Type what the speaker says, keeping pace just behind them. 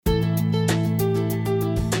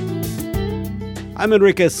I'm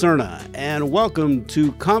Enrique Cerna, and welcome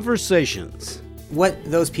to Conversations. What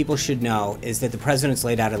those people should know is that the president's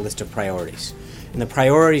laid out a list of priorities. And the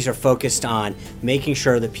priorities are focused on making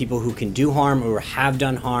sure that people who can do harm or have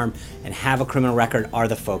done harm and have a criminal record are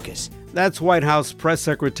the focus. That's White House Press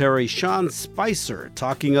Secretary Sean Spicer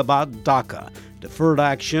talking about DACA, Deferred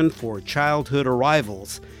Action for Childhood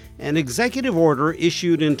Arrivals, an executive order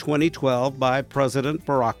issued in 2012 by President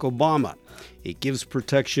Barack Obama. It gives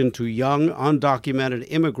protection to young, undocumented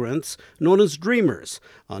immigrants known as dreamers,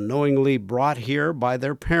 unknowingly brought here by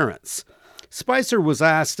their parents. Spicer was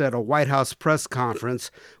asked at a White House press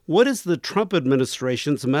conference, what is the Trump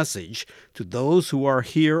administration's message to those who are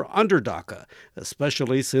here under DACA,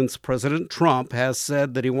 especially since President Trump has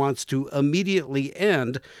said that he wants to immediately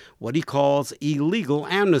end what he calls illegal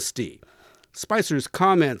amnesty. Spicer's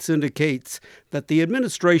comments indicates that the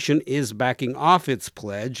administration is backing off its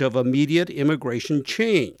pledge of immediate immigration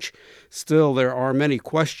change. Still, there are many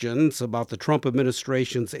questions about the Trump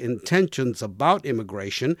administration's intentions about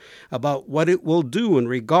immigration, about what it will do in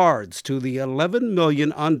regards to the 11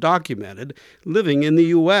 million undocumented living in the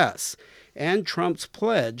U.S., and Trump's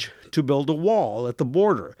pledge to build a wall at the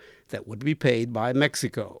border that would be paid by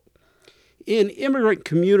Mexico. In immigrant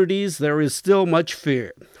communities, there is still much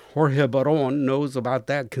fear. Jorge Baron knows about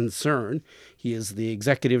that concern. He is the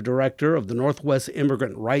executive director of the Northwest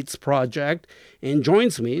Immigrant Rights Project and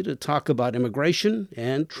joins me to talk about immigration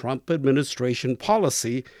and Trump administration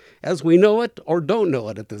policy as we know it or don't know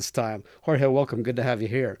it at this time. Jorge, welcome. Good to have you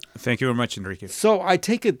here. Thank you very much, Enrique. So I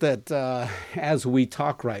take it that as we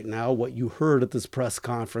talk right now, what you heard at this press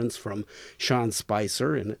conference from Sean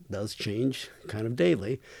Spicer, and it does change kind of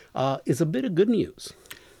daily, is a bit of good news.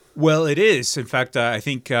 Well, it is. In fact, I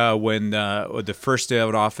think when the first day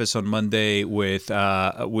of office on Monday, we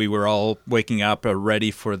were all waking up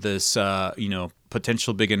ready for this,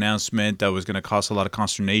 potential big announcement that was going to cause a lot of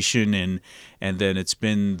consternation, and then it's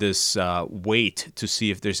been this wait to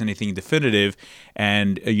see if there's anything definitive,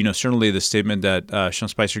 and certainly the statement that Sean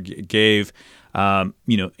Spicer gave.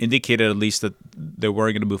 Indicated at least that they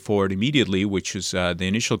weren't going to move forward immediately, which was the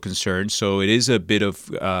initial concern. So it is a bit of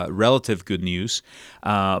relative good news,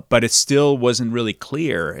 but it still wasn't really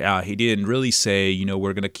clear. He didn't really say,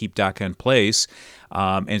 we're going to keep DACA in place.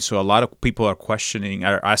 And so a lot of people are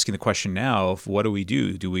asking the question now of what do we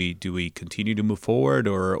do? Do we continue to move forward,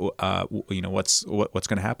 or what's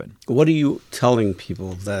going to happen? What are you telling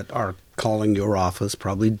people that are calling your office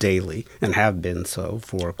probably daily and have been so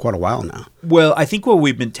for quite a while now? Well, I think what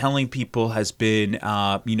we've been telling people has been,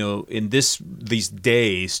 in these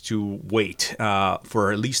days to wait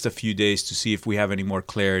for at least a few days to see if we have any more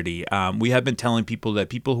clarity. We have been telling people that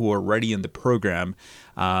people who are already in the program,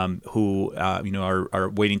 who are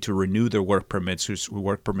waiting to renew their work permits, whose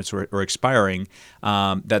work permits are expiring,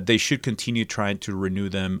 that they should continue trying to renew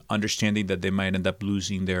them, understanding that they might end up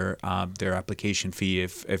losing their application fee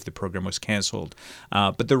if the program was canceled.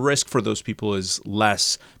 But the risk for those people is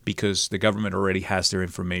less because the government already has their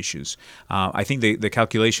information. I think the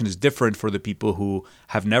calculation is different for the people who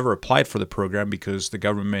have never applied for the program because the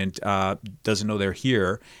government doesn't know they're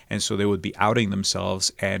here, and so they would be outing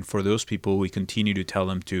themselves. And for those people, we continue to tell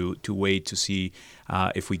them to wait to see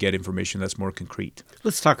if we get information that's more concrete.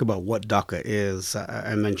 Let's talk about what DACA is.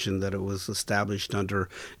 I mentioned that it was established under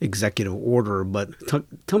executive order, but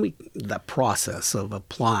tell me that process of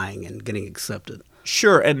applying and getting accepted.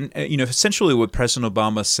 Sure, and essentially what President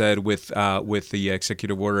Obama said with the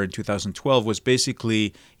executive order in 2012 was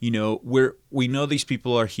basically, we know these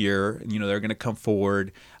people are here, they're going to come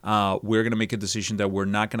forward. We're going to make a decision that we're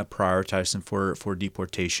not going to prioritize them for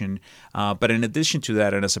deportation. But in addition to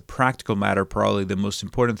that, and as a practical matter, probably the most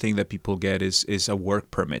important thing that people get is a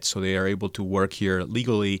work permit, so they are able to work here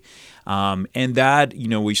legally. And that,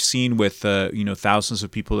 we've seen with thousands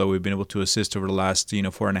of people that we've been able to assist over the last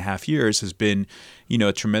 4.5 years has been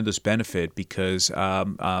a tremendous benefit because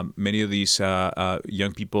many of these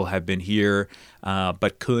young people have been here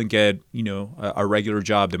but couldn't get a regular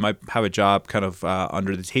job. They might have a job kind of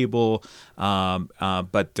under the table,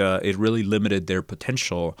 but it really limited their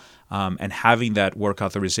potential. And having that work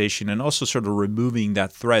authorization and also sort of removing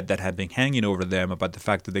that threat that had been hanging over them about the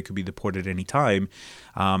fact that they could be deported any time,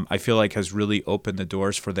 I feel like has really opened the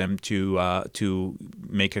doors for them to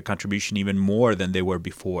make a contribution even more than they were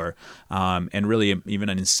before, and really even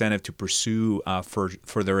an incentive to pursue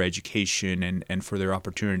for their education and for their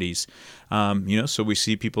opportunities. So we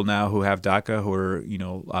see people now who have DACA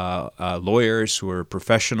who are lawyers, who are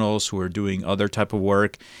professionals, who are doing other type of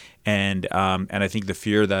work. And I think the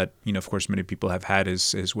fear that, of course, many people have had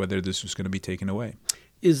is whether this was going to be taken away.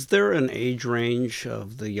 Is there an age range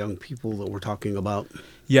of the young people that we're talking about?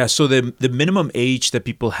 Yeah, so the minimum age that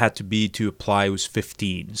people had to be to apply was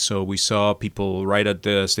 15. So we saw people right at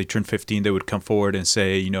this, they turned 15, they would come forward and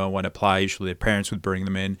say, I want to apply. Usually their parents would bring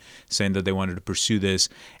them in saying that they wanted to pursue this.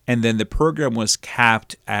 And then the program was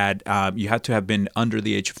capped at, you had to have been under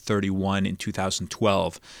the age of 31 in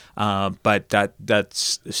 2012. But that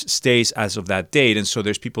stays as of that date. And so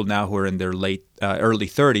there's people now who are in their early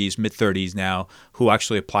 30s, mid 30s now, who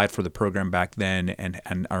actually applied for the program back then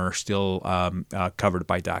and are still covered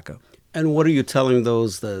by DACA. And what are you telling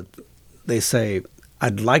those that they say,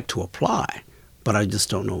 I'd like to apply, but I just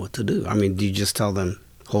don't know what to do? I mean, do you just tell them,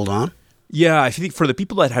 hold on? Yeah, I think for the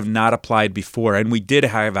people that have not applied before, and we did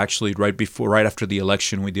have actually right after the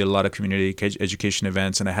election, we did a lot of community education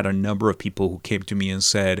events, and I had a number of people who came to me and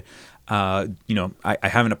said, I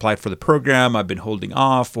haven't applied for the program, I've been holding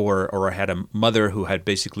off, or I had a mother who had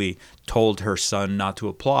basically told her son not to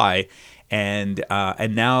apply. And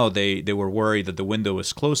now they were worried that the window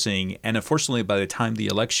was closing. And unfortunately, by the time the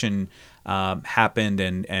election happened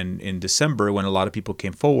and in December, when a lot of people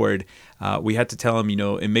came forward, we had to tell them,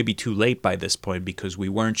 it may be too late by this point because we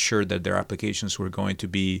weren't sure that their applications were going to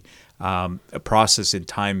be a process in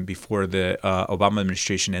time before the Obama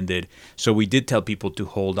administration ended. So we did tell people to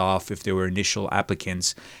hold off if they were initial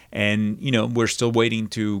applicants. And, we're still waiting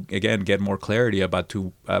to, again, get more clarity about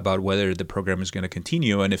whether the program is going to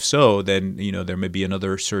continue. And if so, then, there may be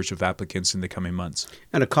another surge of applicants in the coming months.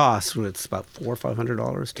 And the cost, it's about $400 or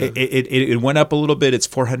 $500? It went up a little bit. It's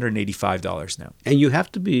 $485 now. And you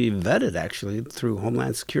have to be vetted, actually, through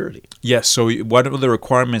Homeland Security. Yes. So one of the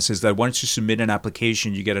requirements is that once you submit an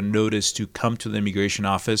application, you get a notice to come to the immigration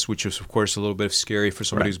office, which is, of course, a little bit scary for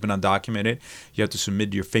somebody who's been undocumented. You have to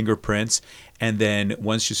submit your fingerprints. And then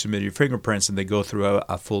once you submit your fingerprints and they go through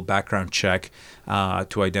a full background check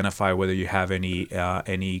to identify whether you have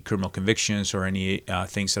any criminal convictions or any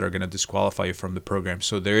things that are going to disqualify you from the program.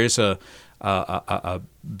 So there is a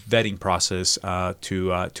vetting process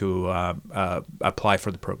to apply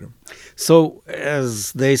for the program. So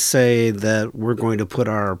as they say that we're going to put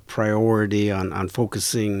our priority on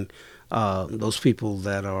focusing those people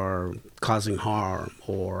that are causing harm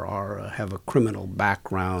or have a criminal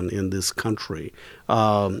background in this country.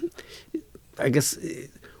 I guess,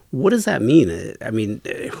 what does that mean? I mean,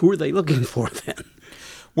 who are they looking for then?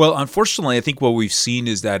 Well, unfortunately, I think what we've seen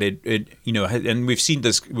is that and we've seen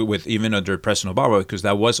this with even under President Obama, because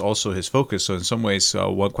that was also his focus. So in some ways,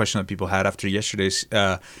 one question that people had after yesterday's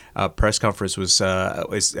press conference was, how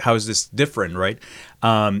is this different, right?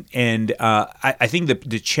 I think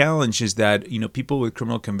the challenge is that, people with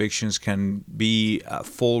criminal convictions can be a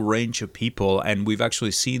full range of people. And we've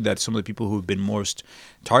actually seen that some of the people who've been most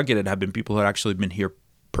targeted have been people who have actually been here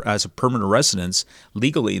as a permanent residents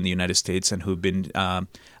legally in the United States and who've been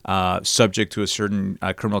subject to a certain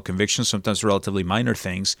criminal conviction, sometimes relatively minor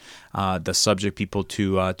things, that subject people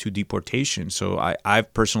to deportation. So I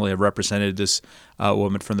personally have represented this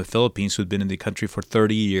woman from the Philippines who'd been in the country for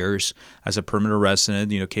 30 years as a permanent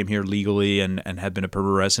resident, came here legally and had been a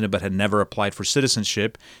permanent resident but had never applied for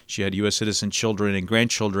citizenship. She had U.S. citizen children and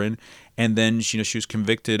grandchildren. And then, she was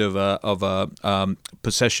convicted of a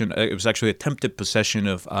possession. It was actually attempted possession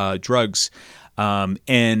of drugs.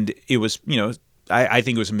 And it was, I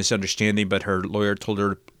think it was a misunderstanding, but her lawyer told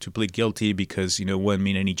her to plead guilty because, it wouldn't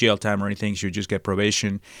mean any jail time or anything. She would just get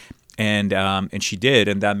probation. And she did,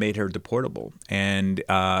 and that made her deportable. And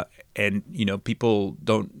people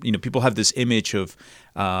don't, people have this image of,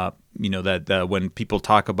 that when people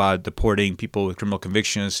talk about deporting people with criminal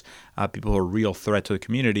convictions, people who are a real threat to the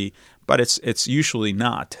community, but it's usually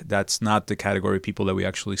not. That's not the category of people that we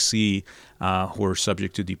actually see who are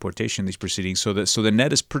subject to deportation in these proceedings. So the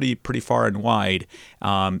net is pretty far and wide,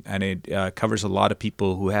 and it covers a lot of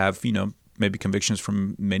people who have, maybe convictions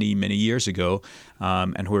from many, many years ago,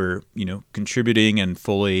 and who are, contributing and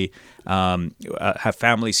fully have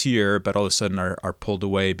families here, but all of a sudden are pulled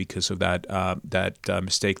away because of that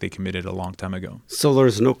mistake they committed a long time ago. So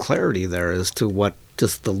there's no clarity there as to what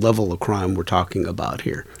just the level of crime we're talking about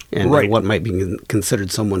here, and right. What might be considered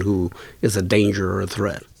someone who is a danger or a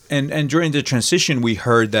threat. And during the transition, we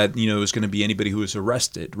heard that, it was going to be anybody who was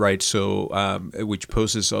arrested, right? So, which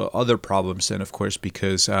poses other problems then, of course,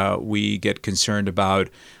 because we get concerned about,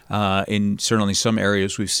 in certainly some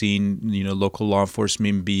areas, we've seen, local law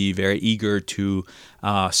enforcement be very eager to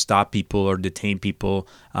stop people or detain people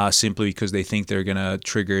simply because they think they're going to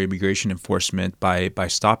trigger immigration enforcement by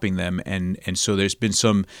stopping them. And so there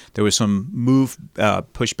was some move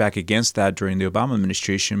pushback against that during the Obama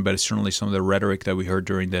administration, but certainly some of the rhetoric that we heard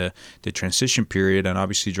during the transition period and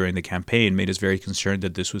obviously during the campaign made us very concerned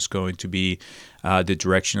that this was going to be the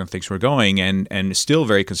direction of things were going, and still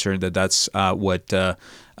very concerned that that's what the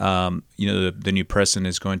new president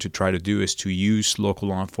is going to try to do, is to use local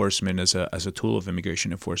law enforcement as a tool of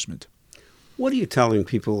immigration enforcement. What are you telling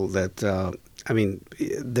people that,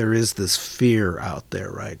 there is this fear out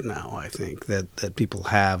there right now, I think, that people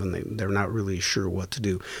have, and they're not really sure what to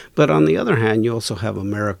do. But on the other hand, you also have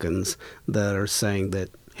Americans that are saying that,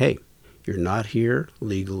 hey, you're not here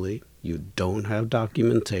legally, you don't have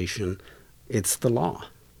documentation, it's the law.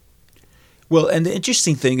 Well, and the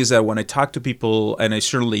interesting thing is that when I talk to people, and I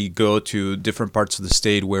certainly go to different parts of the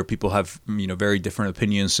state where people have, very different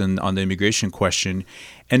opinions on the immigration question,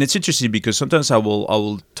 and it's interesting because sometimes I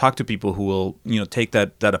will talk to people who will, take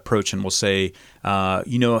that approach and will say,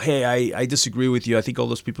 hey, I disagree with you. I think all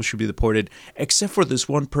those people should be deported, except for this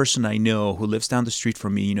one person I know who lives down the street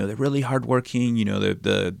from me. They're really hardworking.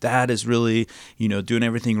 The dad is really, doing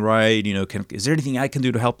everything right. Is there anything I can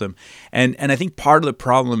do to help them? And I think part of the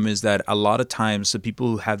problem is that a lot of times the people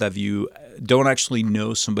who have that view don't actually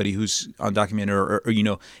know somebody who's undocumented, or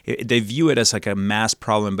they view it as like a mass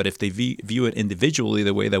problem. But if they view it individually,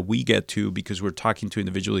 the way that we get to, because we're talking to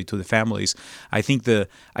individually to the families, I think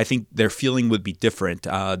their feeling would be different.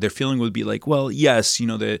 Their feeling would be like, well, yes,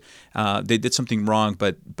 they did something wrong,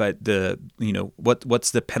 but the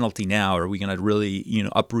what's the penalty now? Are we going to really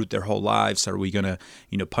uproot their whole lives? Are we going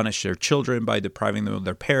to punish their children by depriving them of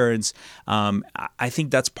their parents? I think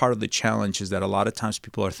that's part of the challenge, is that a lot of times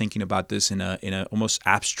people are thinking about this in a almost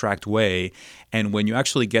abstract way, and when you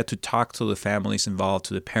actually get to talk to the families involved,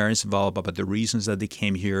 to the parents involved about the reasons that they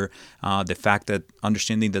came here, the fact that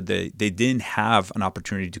understanding that they didn't have an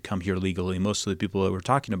opportunity to come here legally, most of the people that we're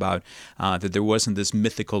talking about, that there wasn't this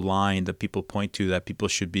mythical line that people point to that people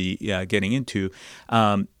should be getting into.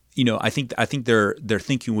 I think their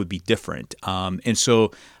thinking would be different, and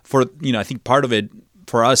so I think part of it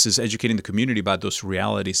for us is educating the community about those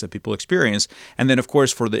realities that people experience, and then of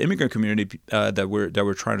course for the immigrant community that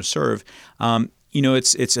we're trying to serve.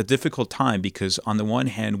 It's a difficult time, because on the one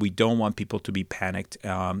hand, we don't want people to be panicked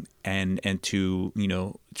and to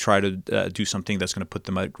try to do something that's going to put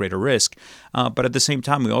them at greater risk. But at the same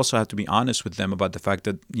time, we also have to be honest with them about the fact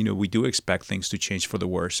that we do expect things to change for the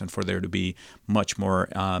worse, and for there to be much more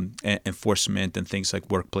enforcement and things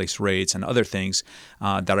like workplace raids and other things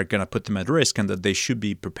that are going to put them at risk, and that they should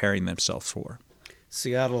be preparing themselves for.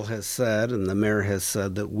 Seattle has said, and the mayor has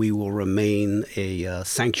said, that we will remain a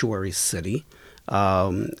sanctuary city.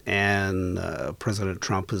 And President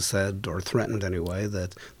Trump has said, or threatened anyway,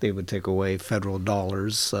 that they would take away federal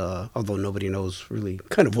dollars, although nobody knows really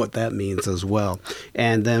kind of what that means as well.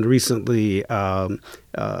 And then recently, on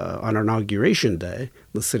Inauguration Day,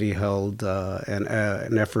 the city held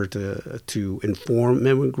an effort to inform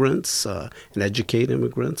immigrants and educate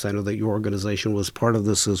immigrants. I know that your organization was part of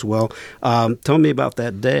this as well. Tell me about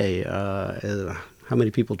that day. How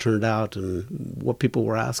many people turned out and what people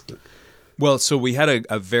were asking? Well, so we had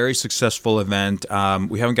a very successful event.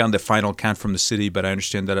 We haven't gotten the final count from the city, but I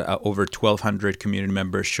understand that over 1,200 community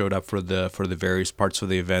members showed up for the various parts of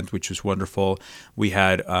the event, which was wonderful. We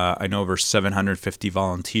had, I know, over 750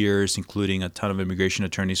 volunteers, including a ton of immigration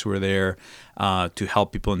attorneys who were there to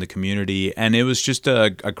help people in the community. And it was just a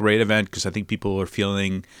great event, because I think people were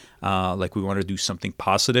feeling like we wanted to do something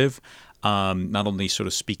positive. Not only sort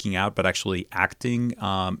of speaking out, but actually acting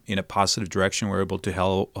in a positive direction. We're able to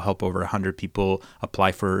help over 100 people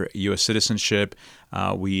apply for U.S. citizenship.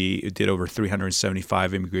 We did over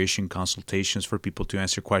 375 immigration consultations for people to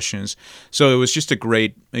answer questions. So it was just a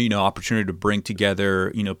great, opportunity to bring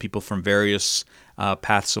together, people from various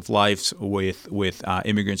paths of life with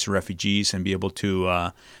immigrants and refugees, and be able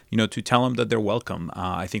to, to tell them that they're welcome.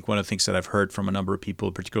 I think one of the things that I've heard from a number of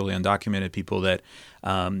people, particularly undocumented people, that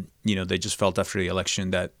they just felt after the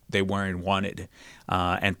election that they weren't wanted.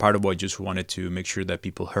 And part of what I just wanted to make sure that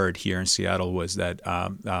people heard here in Seattle was that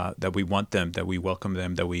that we want them, that we welcome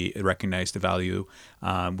them, that we recognize the value,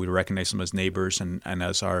 we recognize them as neighbors and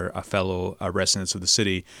as our fellow residents of the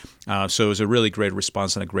city. So it was a really great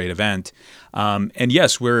response and a great event. And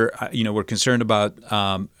yes, we're concerned about,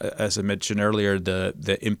 as I mentioned earlier,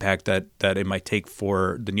 the impact that it might take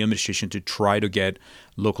for the new administration to try to get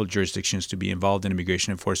local jurisdictions to be involved in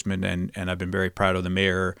immigration enforcement. And I've been very proud of the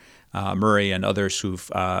mayor, Murray, and others who've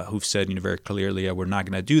said very clearly we're not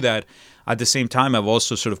going to do that. At the same time, I've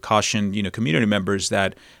also sort of cautioned community members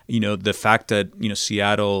that the fact that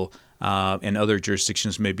Seattle and other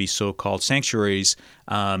jurisdictions may be so-called sanctuaries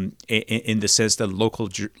in the sense that local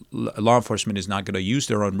law enforcement is not going to use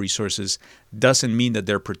their own resources, doesn't mean that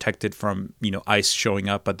they're protected from ICE showing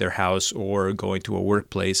up at their house or going to a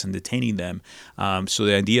workplace and detaining them. So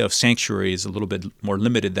the idea of sanctuary is a little bit more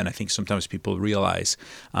limited than I think sometimes people realize.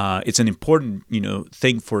 It's an important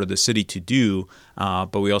thing for the city to do,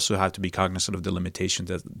 but we also have to be cognizant of the limitations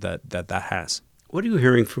that has. What are you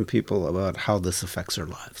hearing from people about how this affects their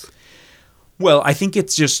lives? Well, I think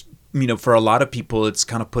it's just, for a lot of people, it's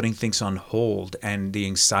kind of putting things on hold, and the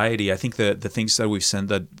anxiety. I think the things that we've sent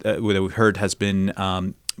that we've heard has been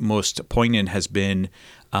most poignant has been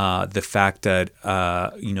the fact that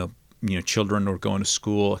children are going to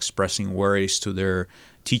school expressing worries to their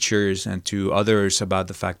teachers and to others about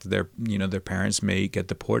the fact that their parents may get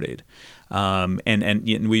deported. And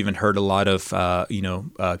we even heard a lot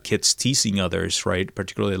of kids teasing others, right?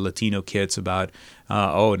 Particularly Latino kids about,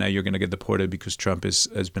 now you're going to get deported because Trump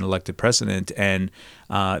has been elected president, and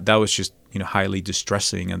that was just highly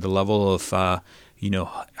distressing. And the level of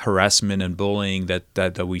harassment and bullying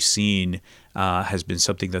that we've seen has been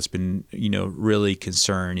something that's been really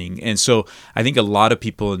concerning. And so I think a lot of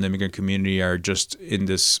people in the immigrant community are just in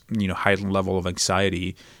this heightened level of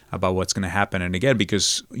anxiety about what's going to happen. And again,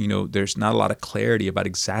 because there's not a lot of clarity about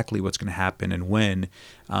exactly what's going to happen and when,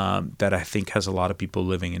 that I think has a lot of people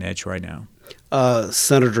living in edge right now.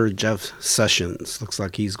 Senator Jeff Sessions looks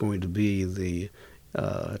like he's going to be the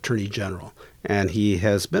Attorney General, and he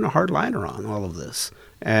has been a hardliner on all of this.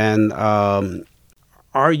 And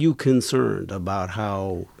are you concerned about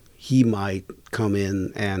how he might come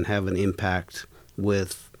in and have an impact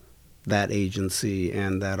with that agency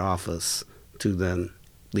and that office to then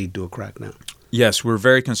lead to a crackdown? Yes, we're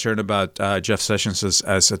very concerned about Jeff Sessions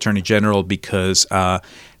as Attorney General because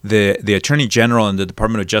the Attorney General and the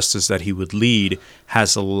Department of Justice that he would lead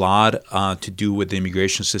has a lot to do with the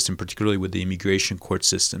immigration system, particularly with the immigration court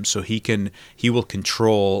system. So he will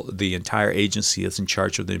control the entire agency that's in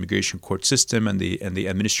charge of the immigration court system and the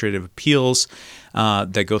administrative appeals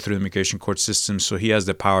that go through the immigration court system. So he has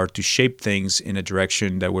the power to shape things in a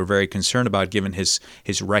direction that we're very concerned about, given his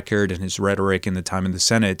record and his rhetoric in the time in the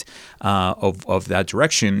Senate of that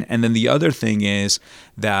direction. And then the other thing is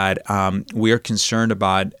that we are concerned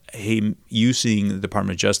about him using the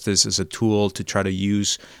Department of Justice as a tool to try to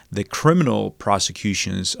use the criminal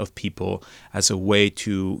prosecutions of people as a way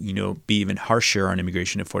to, be even harsher on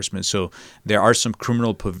immigration enforcement. So there are some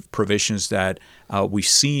criminal provisions that we've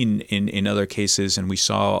seen in other cases, and we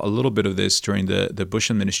saw a little bit of this during the Bush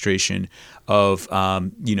administration of,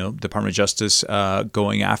 Department of Justice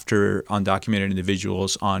going after undocumented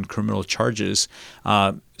individuals on criminal charges.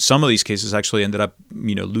 Some of these cases actually ended up,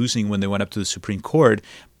 losing when they went up to the Supreme Court.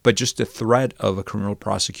 But just the threat of a criminal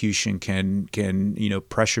prosecution can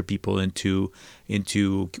pressure people into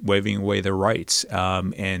waiving away their rights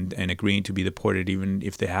and agreeing to be deported, even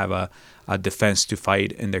if they have a defense to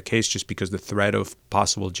fight in their case, just because the threat of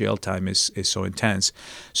possible jail time is so intense.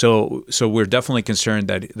 So we're definitely concerned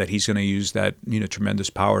that he's going to use that tremendous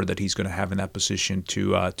power that he's going to have in that position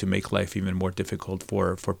to make life even more difficult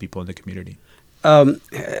for people in the community.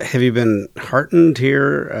 Have you been heartened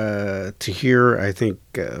here to hear, I think,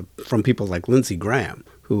 from people like Lindsey Graham,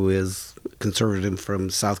 who is conservative from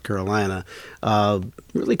South Carolina,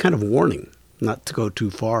 really kind of warning not to go too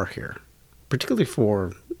far here, particularly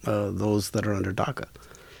for those that are under DACA?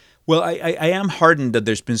 Well, I am heartened that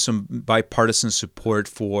there's been some bipartisan support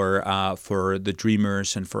for the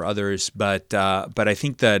Dreamers and for others, but I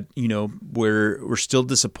think that we're still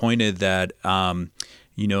disappointed that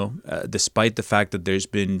despite the fact that there's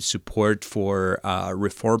been support for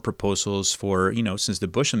reform proposals for, since the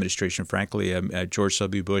Bush administration, frankly, George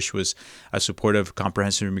W. Bush was a supporter of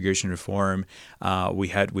comprehensive immigration reform.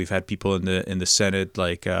 We've had people in the Senate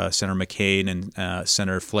like Senator McCain and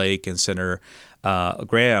Senator Flake and Senator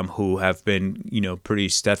Graham, who have been, pretty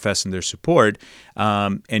steadfast in their support,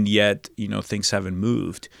 and yet, things haven't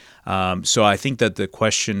moved. So I think that the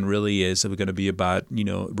question really is going to be about,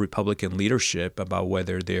 Republican leadership, about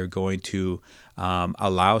whether they're going to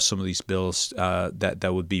allow some of these bills that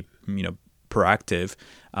would be, proactive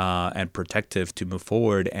and protective to move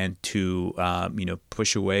forward and to,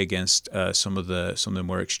 push away against some of the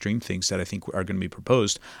more extreme things that I think are going to be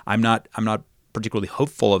proposed. I'm not particularly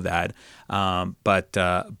hopeful of that, but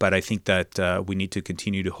I think that we need to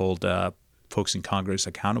continue to hold folks in Congress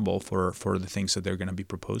accountable for the things that they're going to be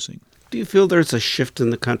proposing. Do you feel there's a shift in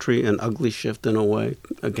the country, an ugly shift in a way,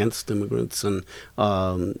 against immigrants? And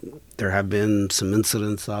there have been some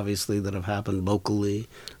incidents, obviously, that have happened locally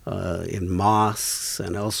in mosques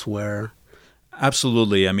and elsewhere.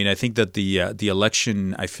 Absolutely. I mean, I think that the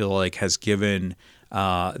election, I feel like, has given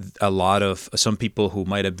a lot of some people who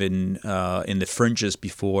might have been in the fringes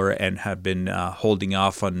before and have been holding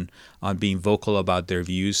off on being vocal about their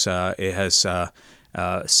views. It has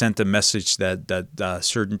sent a message that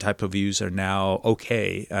certain type of views are now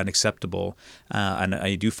okay and acceptable, and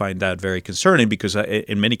I do find that very concerning because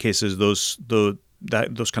in many cases those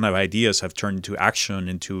kind of ideas have turned into action,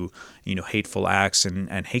 into hateful acts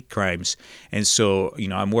and hate crimes, and so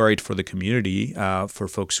I'm worried for the community, for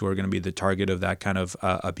folks who are going to be the target of that kind of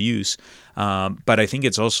abuse. But I think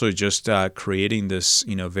it's also just creating this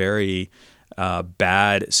very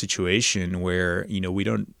bad situation where we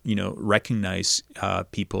don't recognize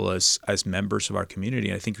people as members of our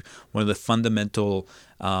community. I think one of the fundamental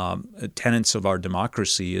tenets of our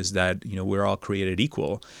democracy is that we're all created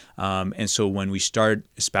equal, and so when we start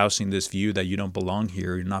espousing this view that you don't belong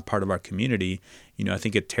here, you're not part of our community, I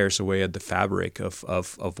think it tears away at the fabric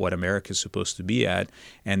of what America is supposed to be at,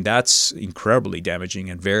 and that's incredibly damaging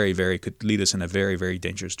and very, very could lead us in a very, very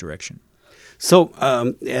dangerous direction. So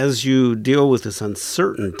as you deal with this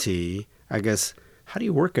uncertainty, I guess, how do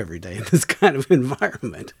you work every day in this kind of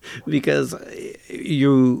environment? Because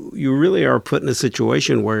you really are put in a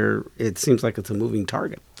situation where it seems like it's a moving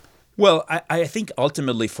target. Well, I think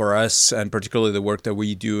ultimately for us, and particularly the work that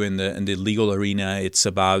we do in the legal arena, it's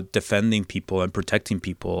about defending people and protecting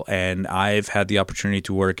people. And I've had the opportunity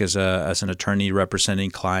to work as an attorney representing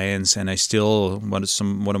clients, and I still one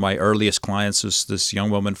of my earliest clients was this young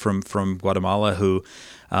woman from Guatemala who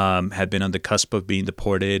had been on the cusp of being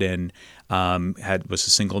deported and was a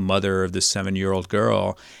single mother of this 7-year-old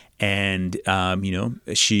girl. And,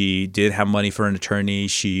 she did have money for an attorney.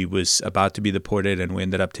 She was about to be deported, and we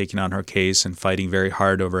ended up taking on her case and fighting very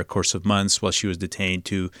hard over a course of months while she was detained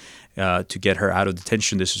to get her out of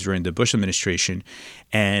detention. This was during the Bush administration.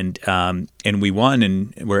 And we won,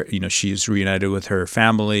 and she's reunited with her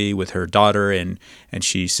family, with her daughter, and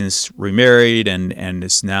she's since remarried and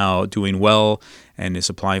is now doing well and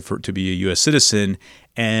is applying to be a U.S. citizen.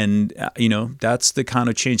 And that's the kind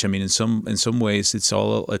of change. I mean, in some ways,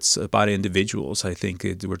 it's about individuals. I think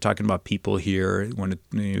we're talking about people here. When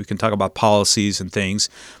we can talk about policies and things,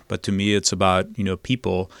 but to me, it's about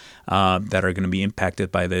people that are going to be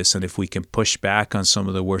impacted by this. And if we can push back on some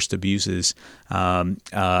of the worst abuses and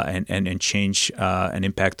change and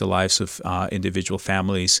impact the lives of individual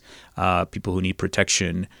families, people who need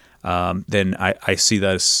protection, then I see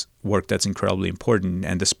that as work that's incredibly important.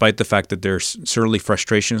 And despite the fact that there's certainly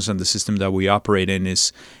frustrations and the system that we operate in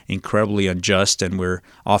is incredibly unjust, and we're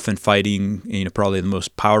often fighting probably the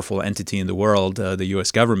most powerful entity in the world, the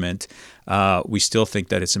U.S. government, we still think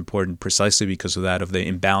that it's important precisely because of that, of the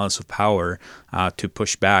imbalance of power, to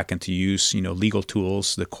push back and to use legal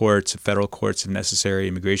tools, the courts, federal courts if necessary,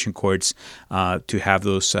 immigration courts, to have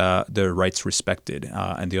those their rights respected.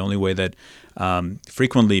 And the only way that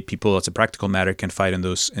frequently people, as a practical matter, can fight in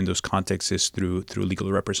those contexts is through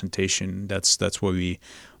legal representation. That's why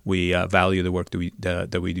we value the work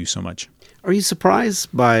that we do so much. Are you surprised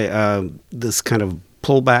by this kind of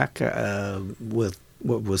pullback with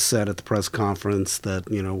what was said at the press conference that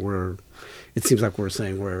it seems like we're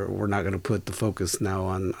saying we're not going to put the focus now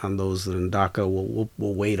on those in DACA.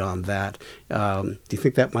 We'll wait on that. Do you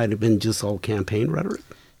think that might have been just all campaign rhetoric?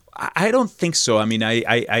 I don't think so. I mean,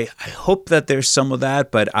 I hope that there's some of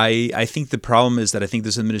that, but I think the problem is that I think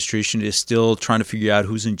this administration is still trying to figure out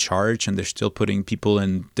who's in charge, and they're still putting people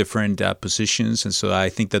in different positions. And so I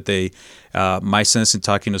think that my sense in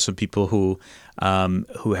talking to some people who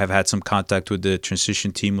have had some contact with the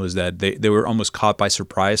transition team was that they were almost caught by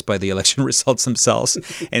surprise by the election results themselves.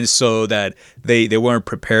 And so that they weren't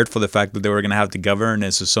prepared for the fact that they were going to have to govern.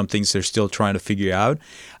 And so some things they're still trying to figure out.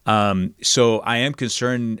 So I am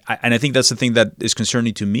concerned, and I think that's the thing that is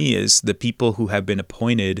concerning to me, is the people who have been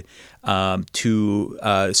appointed to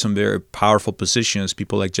some very powerful positions,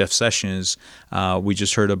 people like Jeff Sessions. We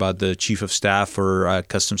just heard about the chief of staff for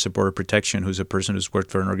Customs and Border Protection, who's a person who's worked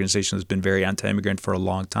for an organization that's been very anti-immigrant for a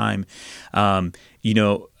long time.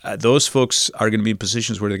 Those folks are going to be in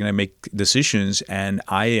positions where they're going to make decisions, and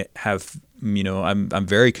I have I'm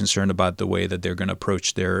very concerned about the way that they're going to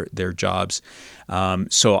approach their jobs.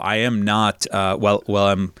 So I am not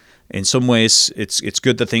I'm in some ways it's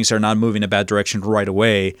good that things are not moving in a bad direction right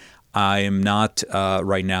away. I am not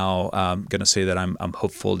right now going to say that I'm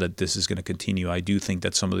hopeful that this is going to continue. I do think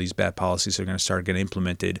that some of these bad policies are going to start getting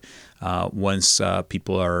implemented once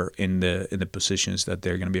people are in the positions that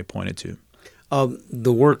they're going to be appointed to.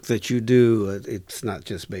 The work that you do, it's not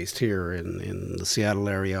just based here in the Seattle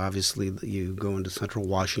area. Obviously, you go into Central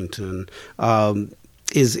Washington.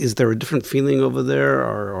 Is there a different feeling over there,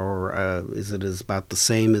 or is it about the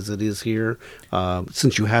same as it is here?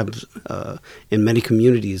 Since you have in many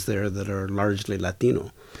communities there that are largely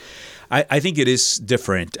Latino. I think it is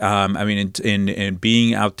different. I mean, in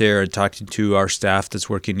being out there and talking to our staff that's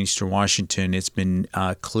working in Eastern Washington, it's been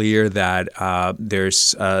clear that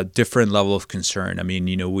there's a different level of concern. I mean,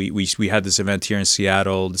 we had this event here in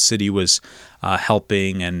Seattle. The city was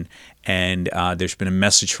helping, and there's been a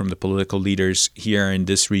message from the political leaders here in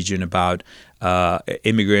this region about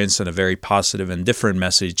immigrants, and a very positive and different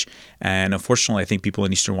message. And unfortunately, I think people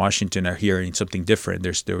in Eastern Washington are hearing something different.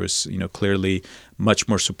 There was clearly much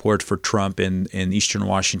more support for Trump in Eastern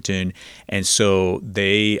Washington, and so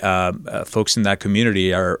they folks in that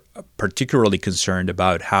community are particularly concerned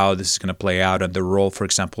about how this is going to play out, and the role, for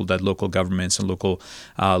example, that local governments and local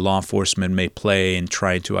law enforcement may play in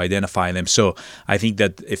trying to identify them. So I think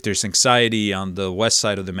that if there's anxiety on the west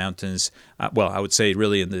side of the mountains, I would say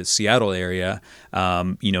really in the Seattle area,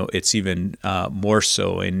 it's even more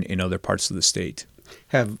so in other parts of the state.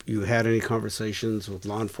 Have you had any conversations with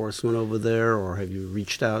law enforcement over there, or have you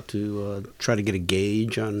reached out to try to get a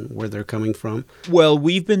gauge on where they're coming from? Well,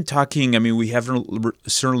 we've been talking. I mean, we haven't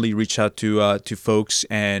certainly reached out to folks,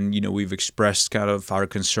 and we've expressed kind of our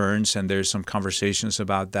concerns, and there's some conversations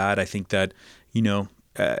about that. I think that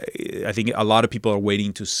I think a lot of people are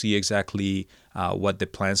waiting to see exactly what the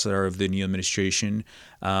plans are of the new administration.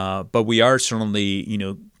 But we are certainly,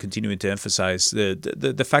 continuing to emphasize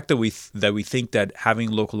the fact that we think that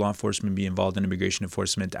having local law enforcement be involved in immigration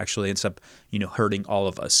enforcement actually ends up, hurting all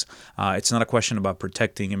of us. It's not a question about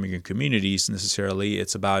protecting immigrant communities necessarily.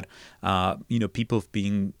 It's about, people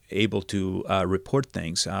being able to report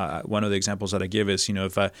things. One of the examples that I give is,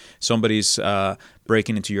 if somebody's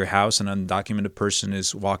breaking into your house and an undocumented person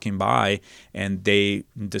is walking by and they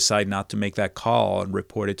decide not to make that call and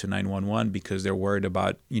report it to 911 because they're worried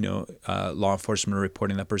about, law enforcement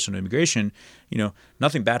reporting that person to immigration,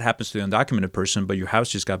 nothing bad happens to the undocumented person, but your house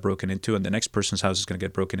just got broken into and the next person's house is going to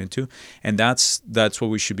get broken into. And that's what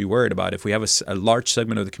we should be worried about. If we have a large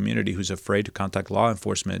segment of the community who's afraid to contact law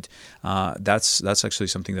enforcement, that's actually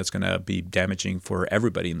something that's going to be damaging for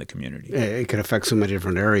everybody in the community. It can affect so many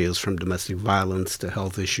different areas, from domestic violence to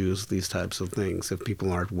health issues, these types of things, if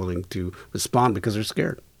people aren't willing to respond because they're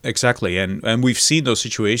scared. Exactly, and we've seen those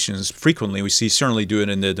situations frequently. We certainly do it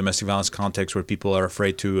in the domestic violence context where people are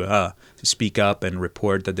afraid to speak up and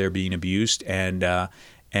report that they're being abused, and the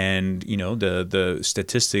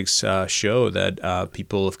statistics show that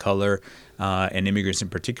people of color and immigrants in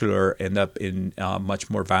particular end up in much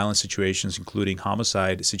more violent situations, including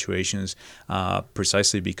homicide situations,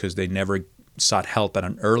 precisely because they never sought help at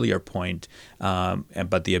an earlier point,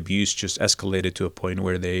 but the abuse just escalated to a point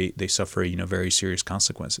where they suffer, very serious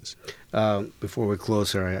consequences. Before we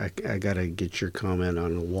close here, I got to get your comment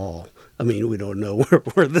on a wall. I mean, we don't know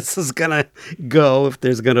where this is going to go, if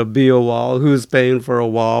there's going to be a wall, who's paying for a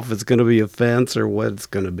wall, if it's going to be a fence or what it's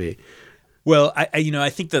going to be. Well, I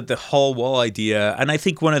think that the whole wall idea, and I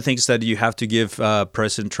think one of the things that you have to give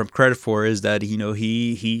President Trump credit for is that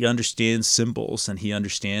he understands symbols and he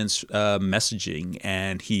understands messaging,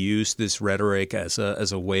 and he used this rhetoric as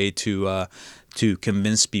a way to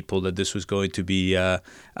convince people that this was going to be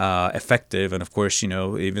effective. And of course,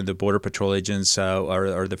 even the Border Patrol agents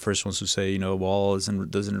are the first ones who say, a wall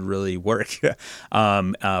doesn't really work,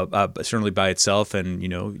 certainly by itself. And,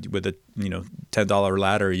 with a $10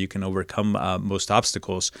 ladder, you can overcome most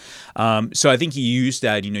obstacles. So I think he used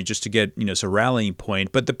that, just to get, as a rallying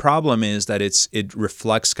point. But the problem is that it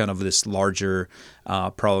reflects kind of this larger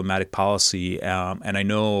problematic policy. And I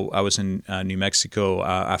know I was in New Mexico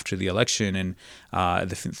after the election, and I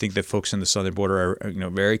think that folks in the southern border are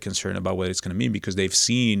very concerned about what it's going to mean, because they've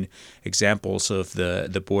seen examples of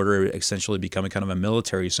the border essentially becoming kind of a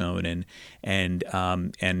military zone, and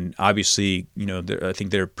obviously I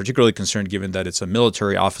think they're particularly concerned given that it's a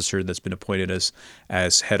military officer that's been appointed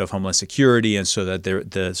as head of Homeland Security, and so that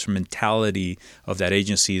the sort of mentality of that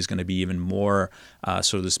agency is going to be even more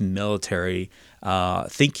sort of this military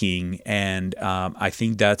thinking, and I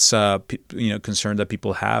think that's concern that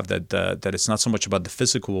people have, that it's not so much about the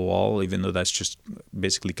physical wall, even though that's just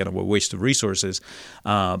basically kind of a waste of resources,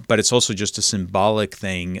 but it's also just a symbolic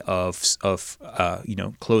thing of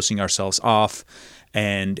closing ourselves off,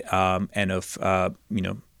 and of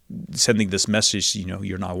sending this message,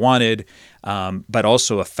 you're not wanted, but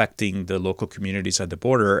also affecting the local communities at the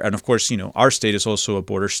border. And of course, our state is also a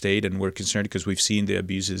border state, and we're concerned because we've seen the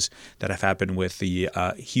abuses that have happened with the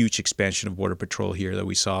huge expansion of Border Patrol here that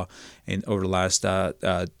we saw over the last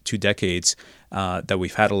 2 decades, that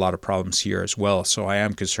we've had a lot of problems here as well. So I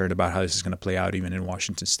am concerned about how this is going to play out even in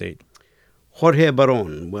Washington state. Jorge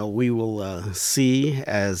Baron. Well, we will see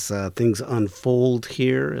as things unfold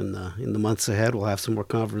here in the months ahead. We'll have some more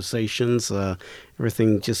conversations.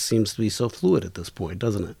 Everything just seems to be so fluid at this point,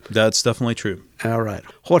 doesn't it? That's definitely true. All right.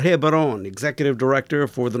 Jorge Baron, Executive Director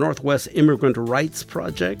for the Northwest Immigrant Rights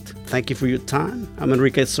Project. Thank you for your time. I'm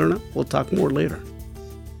Enrique Cerna. We'll talk more later.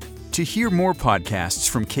 To hear more podcasts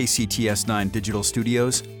from KCTS 9 Digital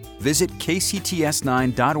Studios, visit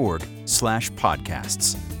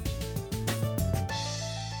kcts9.org/podcasts.